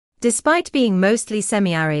Despite being mostly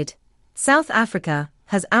semi-arid, South Africa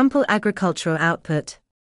has ample agricultural output.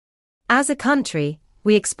 As a country,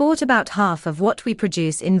 we export about half of what we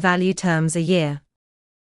produce in value terms a year.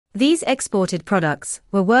 These exported products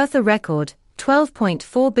were worth a record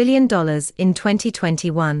 $12.4 billion in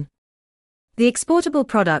 2021. The exportable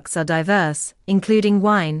products are diverse, including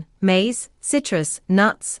wine, maize, citrus,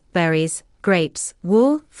 nuts, berries, grapes,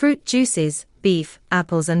 wool, fruit juices, beef,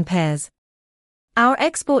 apples and pears. Our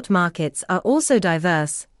export markets are also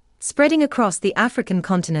diverse, spreading across the African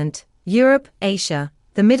continent, Europe, Asia,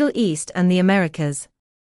 the Middle East and the Americas.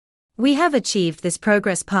 We have achieved this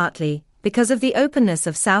progress partly because of the openness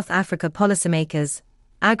of South Africa policymakers,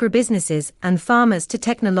 agribusinesses and farmers to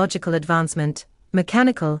technological advancement,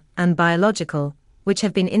 mechanical and biological, which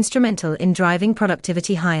have been instrumental in driving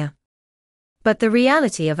productivity higher. But the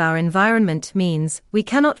reality of our environment means we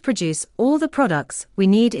cannot produce all the products we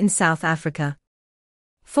need in South Africa.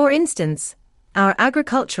 For instance, our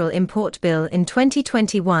agricultural import bill in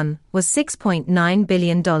 2021 was $6.9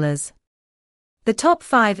 billion. The top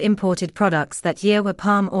 5 imported products that year were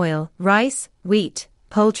palm oil, rice, wheat,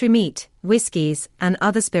 poultry meat, whiskies, and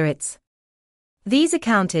other spirits. These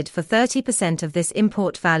accounted for 30% of this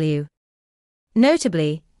import value.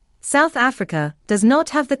 Notably, South Africa does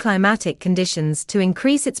not have the climatic conditions to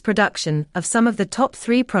increase its production of some of the top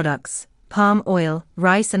 3 products, palm oil,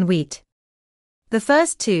 rice and wheat. The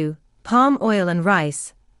first 2, palm oil and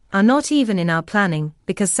rice, are not even in our planning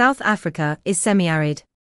because South Africa is semi-arid.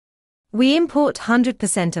 We import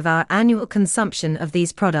 100% of our annual consumption of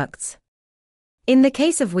these products. In the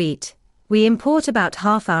case of wheat, we import about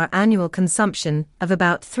half our annual consumption of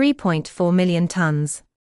about 3.4 million tons.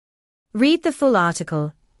 Read the full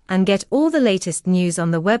article and get all the latest news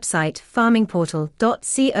on the website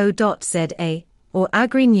farmingportal.co.za or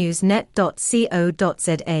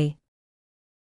agrinewsnet.co.za.